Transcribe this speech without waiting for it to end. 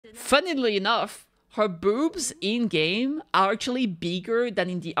Funnily enough, her boobs in-game are actually bigger than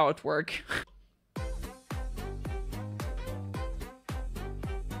in the artwork.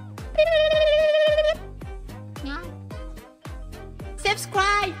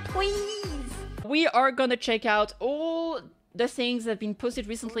 Subscribe, please! We are gonna check out all the things that have been posted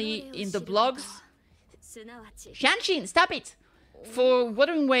recently in the blogs. Shanshin, stop it! For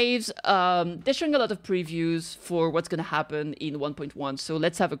Wuthering Waves, they're showing a lot of previews for what's gonna happen in 1.1, so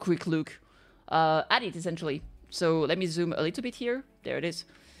let's have a quick look at it, essentially. So let me zoom a little bit here. There it is.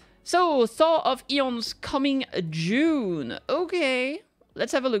 So, Thaw of Eons coming June. Okay,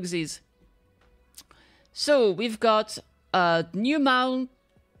 let's have a look, Ziz. So, we've got new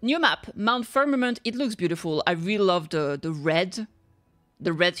map, Mount Firmament. It looks beautiful. I really love the red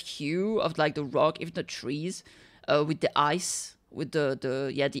hue of like the rock, even the trees, with the ice, with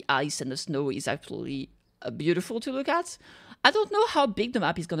the ice and the snow is absolutely beautiful to look at. I don't know how big the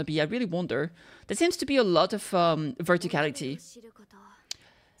map is gonna be. I really wonder. There seems to be a lot of verticality.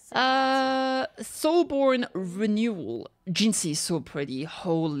 Soulborn Renewal. Jinxie is so pretty.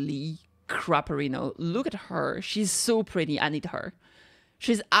 Holy crapperino. Look at her. She's so pretty. I need her.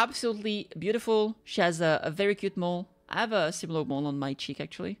 She's absolutely beautiful. She has a very cute mole. I have a similar mole on my cheek,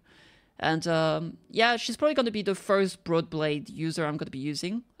 actually. And yeah, she's probably going to be the first Broadblade user I'm going to be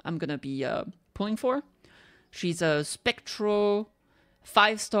using. I'm going to be pulling for. She's a Spectro,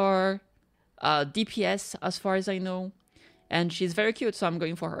 5-star, DPS as far as I know. And she's very cute, so I'm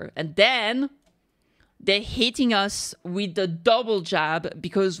going for her. And then they're hitting us with the double jab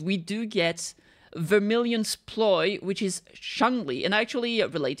because we do get Vermilion's ploy, which is Shangli. And actually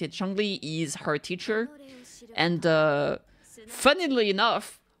related, Shangli is her teacher. And funnily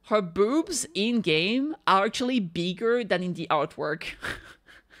enough, her boobs in-game are actually bigger than in the artwork.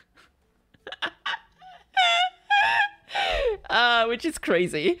 Which is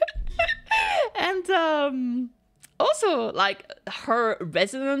crazy. And also, like, her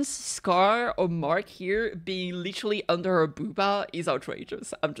resonance scar or mark here being literally under her booba is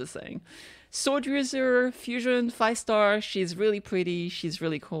outrageous. I'm just saying. Sword user, fusion, 5-star. She's really pretty. She's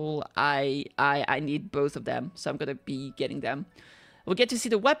really cool. I need both of them, so I'm gonna be getting them. We'll get to see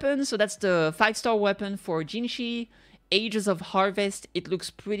the weapon. So that's the 5-star weapon for Jinxie. Ages of Harvest. It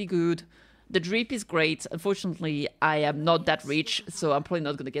looks pretty good. The drip is great. Unfortunately, I am not that rich, so I'm probably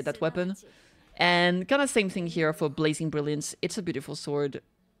not gonna get that weapon. And kind of same thing here for Blazing Brilliance. It's a beautiful sword.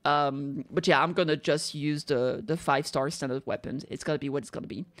 But yeah, I'm gonna just use the 5-star standard weapon. It's gonna be what it's gonna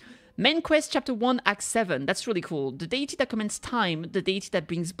be. Main quest chapter 1 act 7. That's really cool. The deity that commands time, the deity that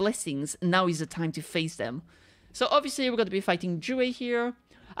brings blessings. Now is the time to face them. So obviously we're gonna be fighting Jue here.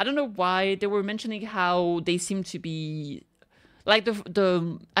 I don't know why they were mentioning how they seem to be like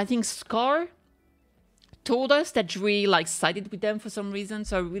I think Scar told us that Jue like sided with them for some reason,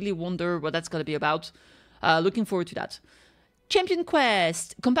 so I really wonder what that's gonna be about. Looking forward to that.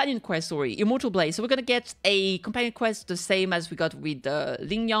 Companion quest, sorry, Immortal Blaze. So we're gonna get a companion quest the same as we got with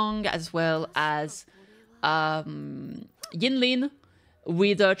Ling Yang as well as Yinlin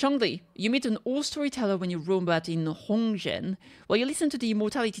with Changli. You meet an old storyteller when you roam about in Hongzhen. While you listen to the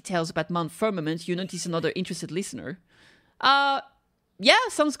immortality tales about Mount Firmament, you notice another interested listener. Yeah,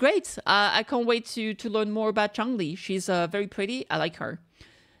 sounds great. I can't wait to learn more about Changli. She's very pretty. I like her.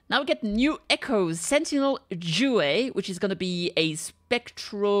 Now we get new echoes. Sentinel Jue, which is going to be a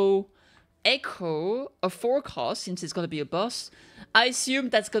Spectro Echo, a 4-cost, since it's going to be a boss. I assume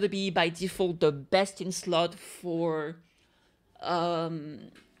that's going to be, by default, the best in slot for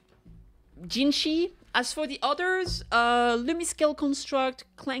Jinxie. As for the others, Lumiscale Construct,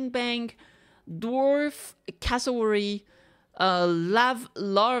 Clangbang, Dwarf, Cassowary, Lava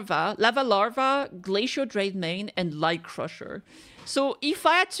Larva, Glacial Dreadmane, and Light Crusher. So if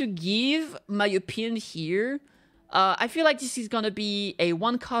I had to give my opinion here, I feel like this is gonna be a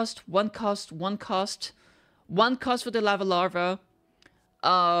one cost for the Lava Larva,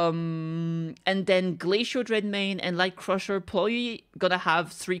 and then Glacial Dreadmane and Light Crusher probably gonna have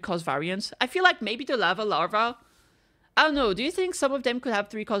 3-cost variants. I feel like maybe the Lava Larva, I don't know, do you think some of them could have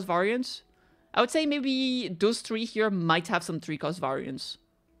 3-cost variants? I would say maybe those 3 here might have some 3-cost variants.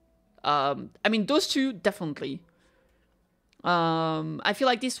 I mean, those 2 definitely. I feel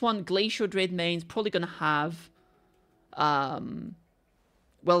like this one, Glacial Dreadmane, is probably gonna have,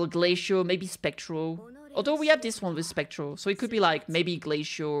 well, Glacial, maybe Spectral. Although we have this one with Spectral, so it could be like maybe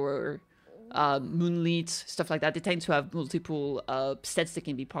Glacial or Moonlit, stuff like that. They tend to have multiple sets they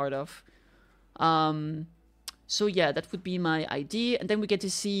can be part of. So yeah, that would be my idea. And then we get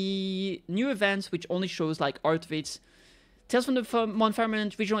to see new events, which only shows like art vids. Tales from the Mount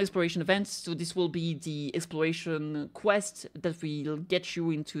Firmament regional exploration events. So this will be the exploration quest that will get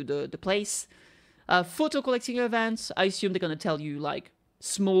you into the place. Photo collecting events. I assume they're going to tell you like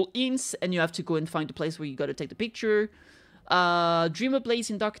small hints and you have to go and find the place where you got to take the picture. Dream Ablaze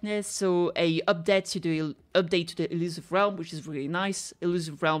in Darkness, so a update to the Elusive Realm, which is really nice.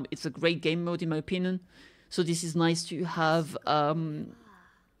 Elusive Realm, it's a great game mode in my opinion. So this is nice to have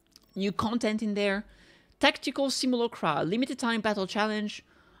new content in there. Tactical Simulacra, limited time battle challenge.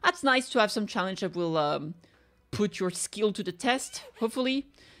 That's nice to have some challenge that will put your skill to the test, hopefully.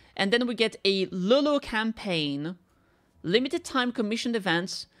 And then we get a Lolo campaign, limited time commissioned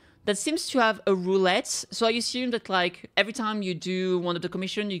events. That seems to have a roulette, so I assume that like every time you do one of the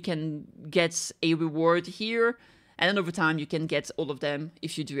commission, you can get a reward here, and then over time you can get all of them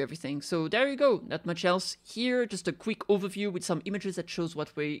if you do everything. So there you go, not much else here, just a quick overview with some images that shows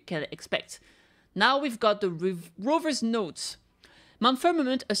what we can expect. Now we've got the Rover's notes. Mount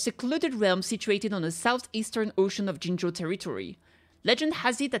Firmament, a secluded realm situated on the southeastern ocean of Jinzhou territory. Legend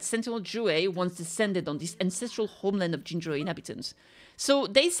has it that Sentinel Jue once descended on this ancestral homeland of Jinzhou inhabitants. So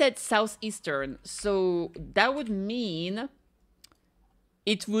they said southeastern, so that would mean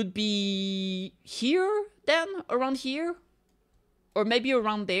it would be here then, around here? Or maybe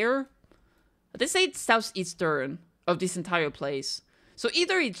around there? They say it's southeastern of this entire place. So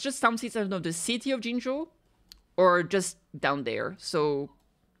either it's just southeastern of the city of Jinzhou, or just down there. So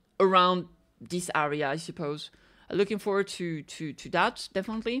around this area, I suppose. Looking forward to that,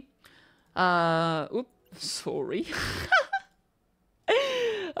 definitely. Oops, sorry.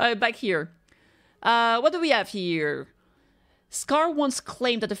 Back here. What do we have here? Scar once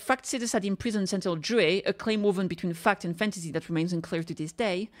claimed that the fact citizens had imprisoned Sentinel Jue, a claim woven between fact and fantasy that remains unclear to this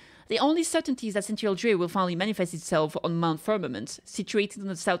day. The only certainty is that Sentinel Jue will finally manifest itself on Mount Firmament, situated on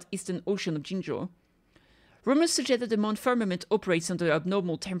the southeastern ocean of Jinzhou. Rumors suggest that the Mount Firmament operates under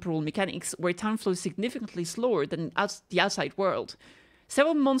abnormal temporal mechanics, where time flows significantly slower than the outside world.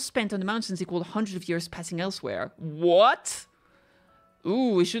 Several months spent on the mountains equal hundreds of years passing elsewhere. What?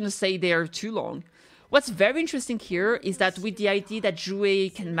 Ooh, we shouldn't stay there too long. What's very interesting here is that with the idea that Jue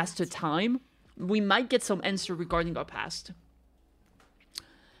can master time, we might get some answer regarding our past.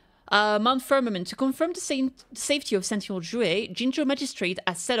 Mount Firmament. To confirm the safety of Sentinel Jue, Jinzhou Magistrate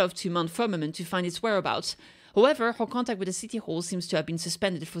has set off to Mount Firmament to find its whereabouts. However, her contact with the city hall seems to have been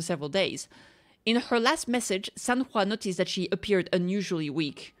suspended for several days. In her last message, Sanhua noticed that she appeared unusually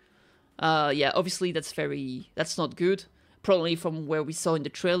weak. Yeah, obviously that's not good. Probably from where we saw in the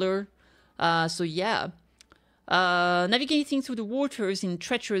trailer. So yeah. Navigating through the waters is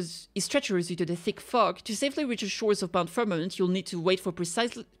treacherous due to the thick fog. To safely reach the shores of Mount Firmament, you'll need to wait for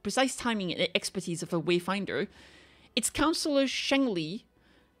precise timing and expertise of a wayfinder. It's Counselor Shengli,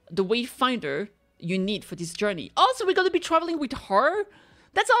 the wayfinder you need for this journey. Also, we're going to be traveling with her?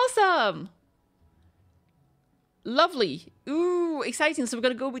 That's awesome! Lovely. Ooh, exciting. So we're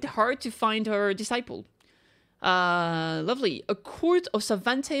going to go with her to find her disciple. Lovely. A court of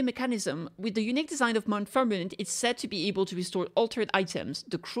Savante mechanism. With the unique design of Mount Firmament, it's said to be able to restore altered items,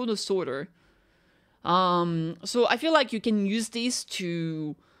 the Chrono Sorter. So I feel like you can use this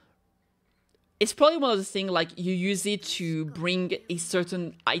to... It's probably one of the things, like, you use it to bring a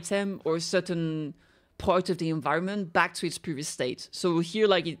certain item or a certain part of the environment back to its previous state. So here,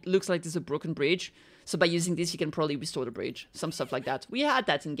 like, it looks like there's a broken bridge. So by using this, you can probably restore the bridge. Some stuff like that. We had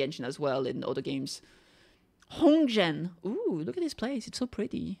that in Genshin as well, in other games. Hongzhen. Ooh, look at this place. It's so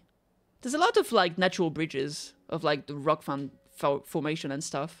pretty. There's a lot of, like, natural bridges of, like, the rock formation and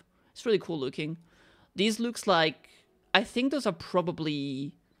stuff. It's really cool looking. These looks like... I think those are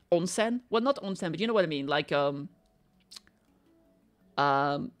probably onsen. Well, not onsen, but you know what I mean. Like,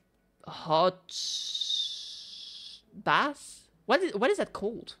 hot bath? What is that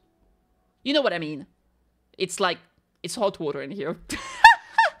called? You know what I mean. It's like... It's hot water in here.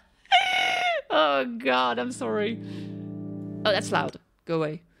 Oh god, I'm sorry. Oh, that's loud. Go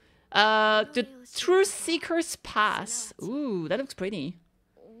away. The Truth Seeker's Pass. Ooh, that looks pretty.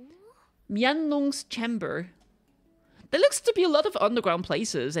 Mianlong's Chamber. There looks to be a lot of underground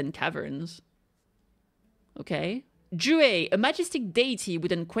places and caverns. Okay. Jue, a majestic deity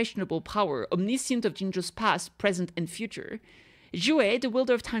with unquestionable power, omniscient of Jinzhou's past, present, and future. Jue, the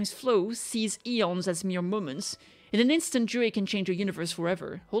wielder of time's flow, sees eons as mere moments. In an instant, Jue can change a universe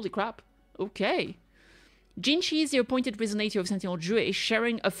forever. Holy crap. Okay. Jinchi is the appointed resonator of Sentinel Jue,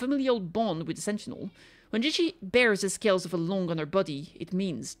 sharing a familial bond with the Sentinel. When Jinchi bears the scales of a long on her body, it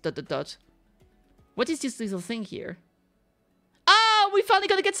means ... What is this little thing here? Ah, we finally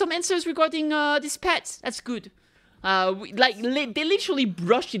gotta get some answers regarding this pet. That's good. They literally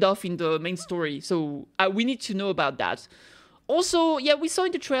brushed it off in the main story, so we need to know about that. Also, yeah, we saw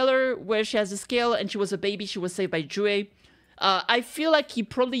in the trailer where she has a scale and she was a baby. She was saved by Jue. I feel like he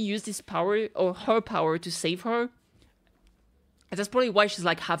probably used his power or her power to save her. And that's probably why she's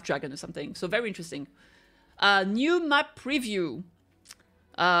like half dragon or something. So very interesting. New map preview.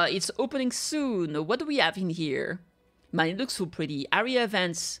 It's opening soon. What do we have in here? Man, it looks so pretty. Area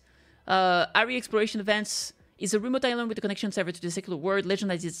events. Area exploration events. Is a remote island with a connection server to the secular world.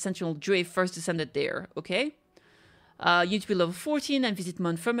 Legend as its sentinel Jue first descended there. Okay. You need to be level 14 and visit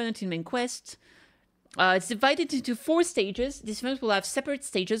Mount Firmament in main quest. It's divided into 4 stages. These events will have separate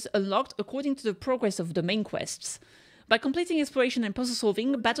stages unlocked according to the progress of the main quests. By completing exploration and puzzle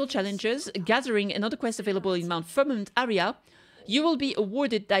solving, battle challenges, gathering, and other quests available in Mount Firmament area, you will be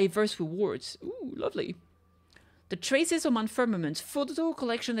awarded diverse rewards. Ooh, lovely. The Traces of Mount Firmament photo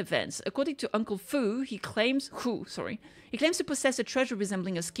collection events. According to Uncle Fu, he claims to possess a treasure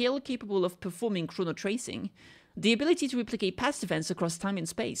resembling a scale capable of performing chrono tracing. The ability to replicate past events across time and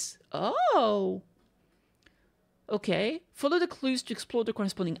space. Oh! Okay. Follow the clues to explore the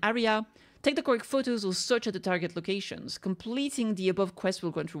corresponding area. Take the correct photos or search at the target locations. Completing the above quest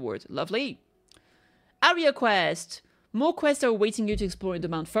will grant reward. Lovely. Area quest. More quests are awaiting you to explore in the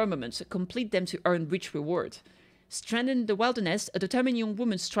Mount Firmament. Complete them to earn rich reward. Stranded in the wilderness, a determined young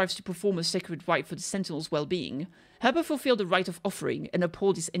woman strives to perform a sacred rite for the Sentinel's well-being. Help her fulfill the rite of offering and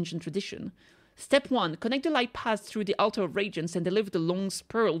uphold this ancient tradition. Step 1. Connect the light path through the altar of radiance and deliver the Long's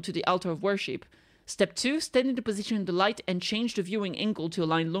Pearl to the altar of worship. Step 2. Stand in the position in the light and change the viewing angle to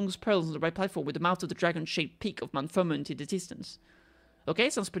align Long's Pearls on the right platform with the mouth of the dragon-shaped peak of Mount Firmament in the distance. Okay,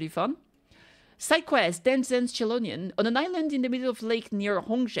 sounds pretty fun. Side quest, Denzen's Chelonian. On an island in the middle of the lake near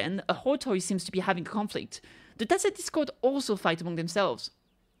Hongzhen, a Hortoy seems to be having a conflict. The Tacet Discord also fight among themselves.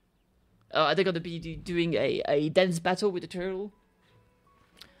 Are they going to be doing a dance battle with the turtle?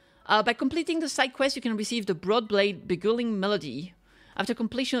 By completing the side quest, you can receive the Broadblade Beguiling Melody after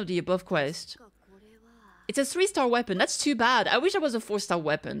completion of the above quest. It's a 3-star weapon. That's too bad. I wish I was a 4-star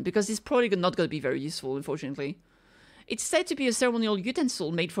weapon, because it's probably not going to be very useful, unfortunately. It's said to be a ceremonial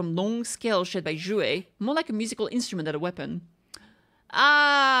utensil made from long scale shed by Jue, more like a musical instrument than a weapon.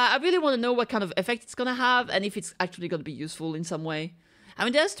 I really want to know what kind of effect it's going to have, and if it's actually going to be useful in some way. I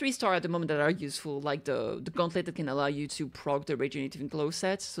mean, there's 3-star at the moment that are useful, like the gauntlet that can allow you to proc the Regenerative Glow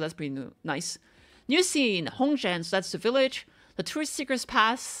set, so that's pretty nice. New scene, Hongzhen, so that's the village, the Tourist Seeker's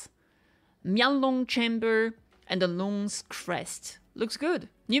Pass, Mianlong Chamber, and the Long's Crest. Looks good.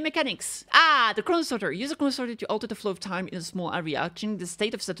 New mechanics. The Chrono Sorter. Use the Chrono Sorter to alter the flow of time in a small area, changing the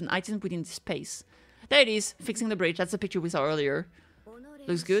state of certain items within this space. There it is, fixing the bridge. That's the picture we saw earlier.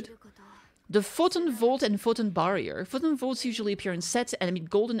 Looks good. The Photon Vault and Photon Barrier. Photon Vaults usually appear in sets and emit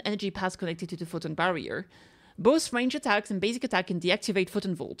golden energy paths connected to the Photon Barrier. Both range attacks and basic attack can deactivate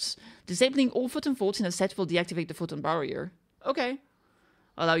Photon Vaults. Disabling all Photon Vaults in a set will deactivate the Photon Barrier. Okay.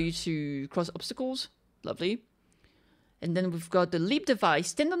 Allow you to cross obstacles. Lovely. And then we've got the Leap Device.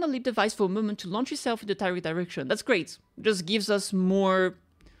 Stand on the Leap Device for a moment to launch yourself in the target direction. That's great. Just gives us more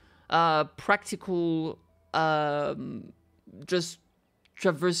practical just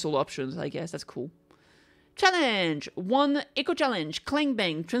traversal options, I guess. That's cool. Challenge! 1 Eco Challenge. Clang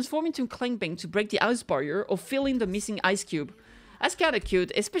Bang. Transform into Clang Bang to break the ice barrier or fill in the missing ice cube. That's kind of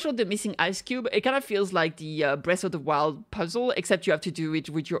cute, especially the missing ice cube. It kind of feels like the Breath of the Wild puzzle, except you have to do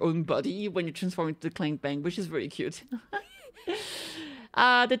it with your own body when you transform into the Clang Bang, which is very cute.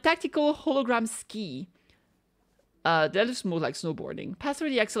 The Tactical Hologram Ski. That looks more like snowboarding. Pass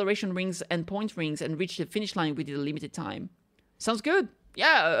through the acceleration rings and point rings and reach the finish line within a limited time. Sounds good.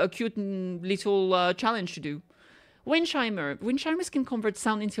 Yeah, a cute little challenge to do. Wind Chimer. Wind Chimers can convert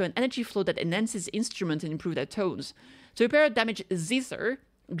sound into an energy flow that enhances instruments and improve their tones. To repair a damaged zither,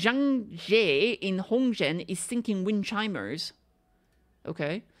 Zhang Jie in Hongzhen is sinking wind chimers.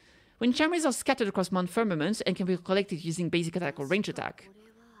 Okay. Wind chimers are scattered across Mount Firmament and can be collected using basic attack or range attack.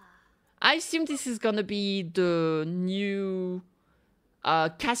 I assume this is gonna be the new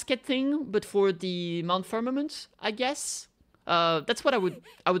casket thing, but for the Mount Firmament, I guess. That's what I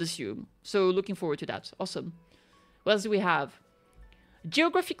would assume. So looking forward to that. Awesome. What else do we have?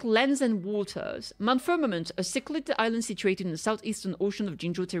 Geographic lands and waters. Mount Firmament, a secluded island situated in the southeastern ocean of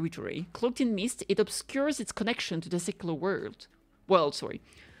Jinzhou territory. Cloaked in mist, it obscures its connection to the secular world.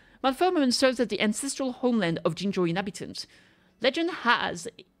 Mount Firmament serves as the ancestral homeland of Jinzhou inhabitants. Legend has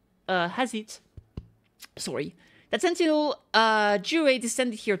it that Sentinel Jue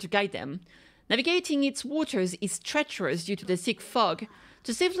descended here to guide them. Navigating its waters is treacherous due to the thick fog.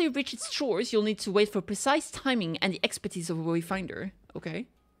 To safely reach its shores, you'll need to wait for precise timing and the expertise of a wayfinder. Okay.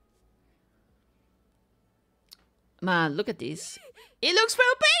 Man, look at this. It looks so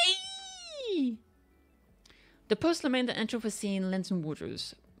pretty! The post-lament Anthropocene Lenten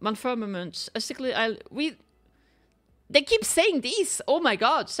waters. Mount Firmament, a cyclic... They keep saying this! Oh my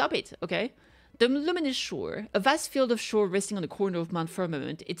god, stop it! Okay. The luminous shore, a vast field of shore resting on the corner of Mount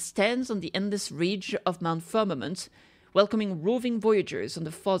Firmament, it stands on the endless ridge of Mount Firmament, welcoming roving voyagers on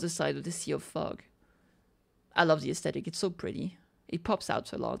the farther side of the Sea of Fog. I love the aesthetic, it's so pretty. It pops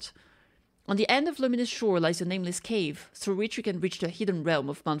out a lot. On the end of Luminous Shore lies a nameless cave, through which you can reach the hidden realm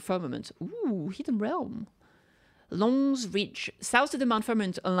of Mount Firmament. Ooh, hidden realm. Long's Ridge. South of the Mount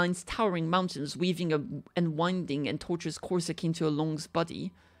Firmament aligns towering mountains, weaving and winding and tortuous course akin to a Long's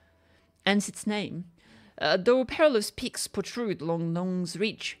body. Hence its name. Though perilous peaks protrude along Long's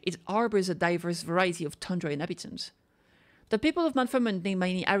Ridge, it harbors a diverse variety of tundra inhabitants. The people of Mount Firmament name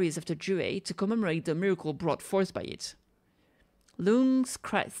many areas after Jue to commemorate the miracle brought forth by it. Lung's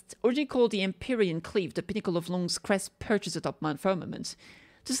Crest, originally called the Empyrean Cliff, the pinnacle of Lung's Crest perches atop Mount Firmament.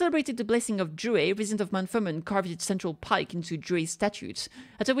 To celebrate the blessing of Jue, residents of Mount Firmament carved its central pike into Jue's statutes,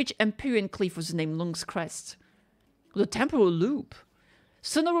 after which Empyrean Cliff was named Lung's Crest. The temporal loop.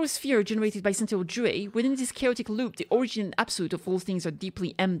 Sonorous sphere generated by Sentinel Jue, within this chaotic loop, the origin and absolute of all things are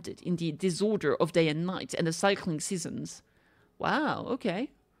deeply embedded in the disorder of day and night and the cycling seasons. Wow,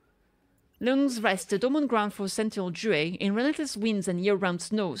 okay. Lung's Rest, the dormant ground for Sentinel Jue, in relentless winds and year-round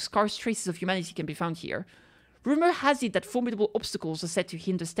snow, scarce traces of humanity can be found here. Rumor has it that formidable obstacles are said to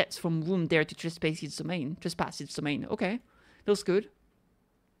hinder steps from whom dare to trespass its domain. Okay, feels good.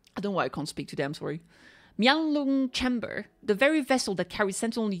 I don't know why I can't speak today, I'm sorry. Mianlung Chamber, the very vessel that carries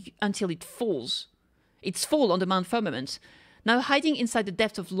Sentinel until it falls. Its fall on the Mount Firmament, now hiding inside the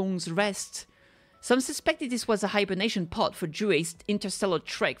depth of Lung's Rest. Some suspected this was a hibernation pod for Jue's interstellar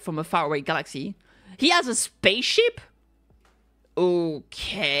trek from a faraway galaxy. He has a spaceship?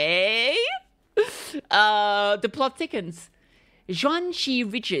 Okay. The plot thickens.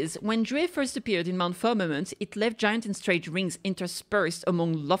 Zhuangxi Ridges. When Jue first appeared in Mount Firmament, it left giant and straight rings interspersed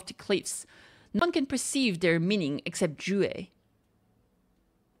among lofty cliffs. No one can perceive their meaning except Jue.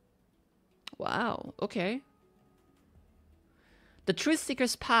 Wow, okay. The Truth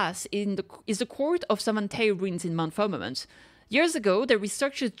Seeker's Pass is the court of Savantay ruins in Mount Firmament. Years ago, the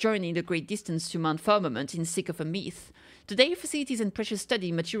researchers journeyed a great distance to Mount Firmament in seek of a myth. Today, facilities and precious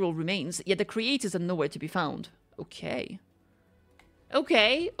study material remains, yet the creators are nowhere to be found. Okay.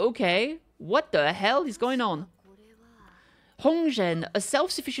 Okay. What the hell is going on? Hongzhen, a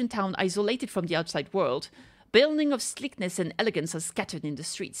self-sufficient town isolated from the outside world. Buildings of slickness and elegance are scattered in the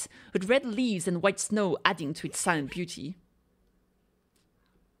streets, with red leaves and white snow adding to its silent beauty.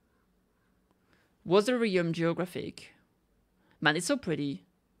 Wuthering Geographic. Man, it's so pretty.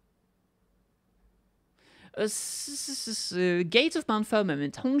 Gates of Mount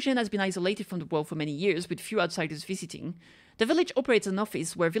Firmament. Hongzhen has been isolated from the world for many years, with few outsiders visiting. The village operates an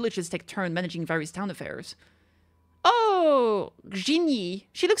office where villagers take turn managing various town affairs. Oh, Jinyi.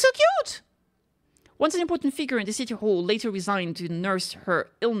 She looks so cute! Once an important figure in the city hall, later resigned to nurse her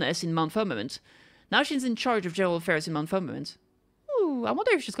illness in Mount Firmament. Now she's in charge of general affairs in Mount Firmament. Ooh, I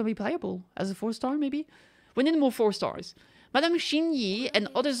wonder if she's going to be playable. As a 4-star, maybe? We need more 4 stars. Madame Xinyi and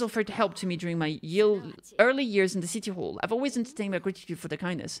others offered help to me during my early years in the city hall. I've always entertained my gratitude for the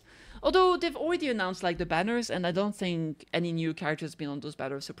kindness. Although they've already announced like the banners, and I don't think any new characters have been on those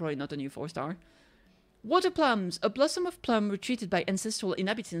banners, so probably not a new 4-star. Water plums, a blossom of plum retreated by ancestral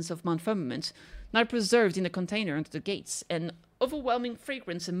inhabitants of Mount Firmament, now preserved in a container under the gates. An overwhelming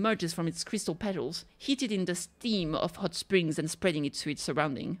fragrance emerges from its crystal petals, heated in the steam of hot springs and spreading it to its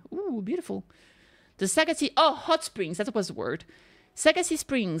surrounding. Ooh, beautiful. The Sagassi... Oh, hot springs, that was the word. Sagassi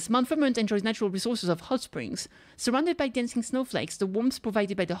Springs. Mount Firmament enjoys natural resources of hot springs. Surrounded by dancing snowflakes, the warmth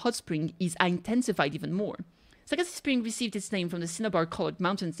provided by the hot spring is intensified even more. Sagassi Spring received its name from the cinnabar-colored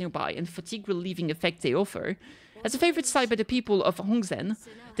mountains nearby and fatigue-relieving effect they offer. As a favorite site by the people of Hongzhen,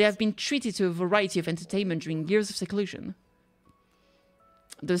 they have been treated to a variety of entertainment during years of seclusion.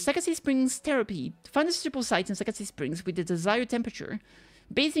 The Sagassi Springs Therapy. Find a suitable site in Sagassi Springs with the desired temperature.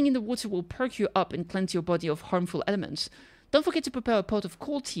 Bathing in the water will perk you up and cleanse your body of harmful elements. Don't forget to prepare a pot of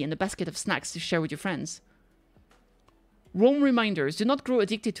cold tea and a basket of snacks to share with your friends. Warm reminders. Do not grow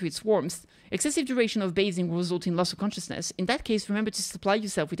addicted to its warmth. Excessive duration of bathing will result in loss of consciousness. In that case, remember to supply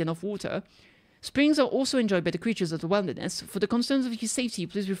yourself with enough water. Springs are also enjoyed by the creatures of the wilderness. For the concerns of your safety,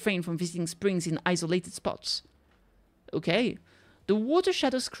 please refrain from visiting springs in isolated spots. Okay. The Water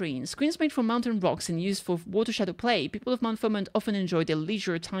Shadow Screen. Screens made from mountain rocks and used for water shadow play. People of Mount Firmament often enjoy their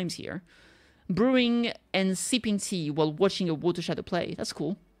leisure times here. Brewing and sipping tea while watching a water shadow play. That's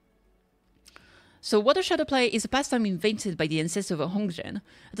cool. So water shadow play is a pastime invented by the ancestors of Hongzhen,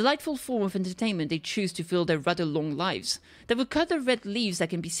 a delightful form of entertainment they choose to fill their rather long lives. They will cut the red leaves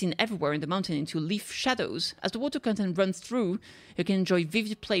that can be seen everywhere in the mountain into leaf shadows. As the water content runs through, you can enjoy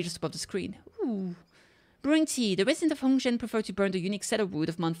vivid play just above the screen. Ooh. Brewing tea. The residents of Hongzhen prefer to burn the unique cedar wood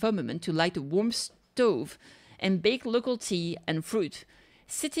of Mount Firmament to light a warm stove and bake local tea and fruit.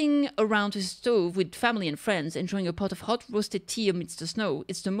 Sitting around a stove with family and friends, enjoying a pot of hot roasted tea amidst the snow,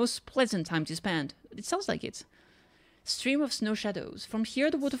 it's the most pleasant time to spend. It sounds like it. Stream of snow shadows. From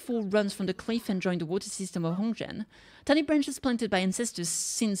here, the waterfall runs from the cliff and joins the water system of Hongzhen. Tiny branches planted by ancestors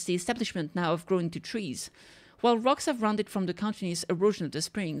since the establishment now have grown into trees, while rocks have rounded from the continuous erosion of the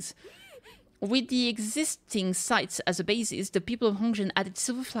springs. With the existing sites as a basis, the people of Hongzhen added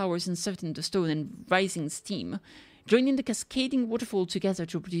silver flowers inserted in the stone and rising steam, joining the cascading waterfall together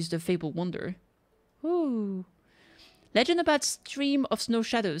to produce the fabled wonder. Ooh. Legend about Stream of Snow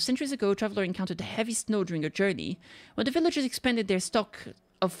Shadows. Centuries ago, a traveler encountered heavy snow during a journey. When the villagers expanded their stock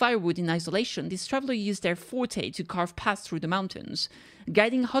of firewood in isolation, this traveler used their forte to carve paths through the mountains,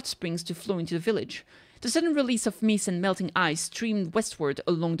 guiding hot springs to flow into the village. The sudden release of mist and melting ice streamed westward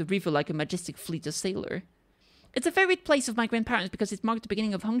along the river like a majestic fleet of sailor. It's a favorite place of my grandparents because it marked the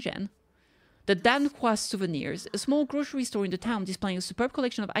beginning of Hongzhen. The Danhua Souvenirs, a small grocery store in the town displaying a superb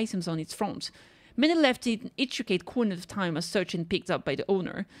collection of items on its front. Many left in intricate corner of time as searched and picked up by the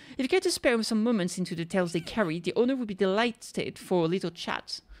owner. If you care to spare some moments into the tales they carry, the owner would be delighted for a little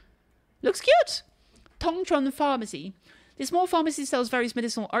chat. Looks cute! Tongchuan Pharmacy. The small pharmacy sells various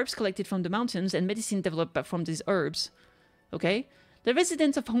medicinal herbs collected from the mountains and medicine developed from these herbs. Okay? The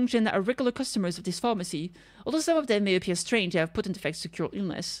residents of Hongzhen are regular customers of this pharmacy, although some of them may appear strange, they have potent effects to cure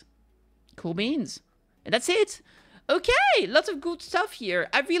illness. Cool beans. And that's it. Okay, lots of good stuff here.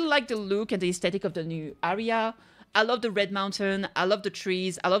 I really like the look and the aesthetic of the new area. I love the red mountain. I love the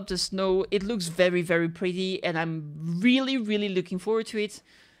trees. I love the snow. It looks very, very pretty. And I'm really, really looking forward to it.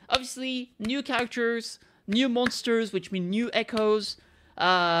 Obviously, new characters, new monsters, which mean new echoes,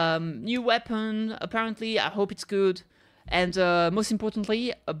 new weapon, apparently. I hope it's good. And most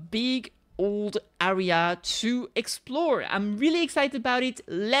importantly, a big old area to explore. I'm really excited about it.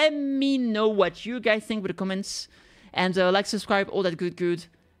 Let me know what you guys think with the comments. And like, subscribe, all that good.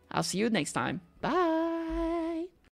 I'll see you next time.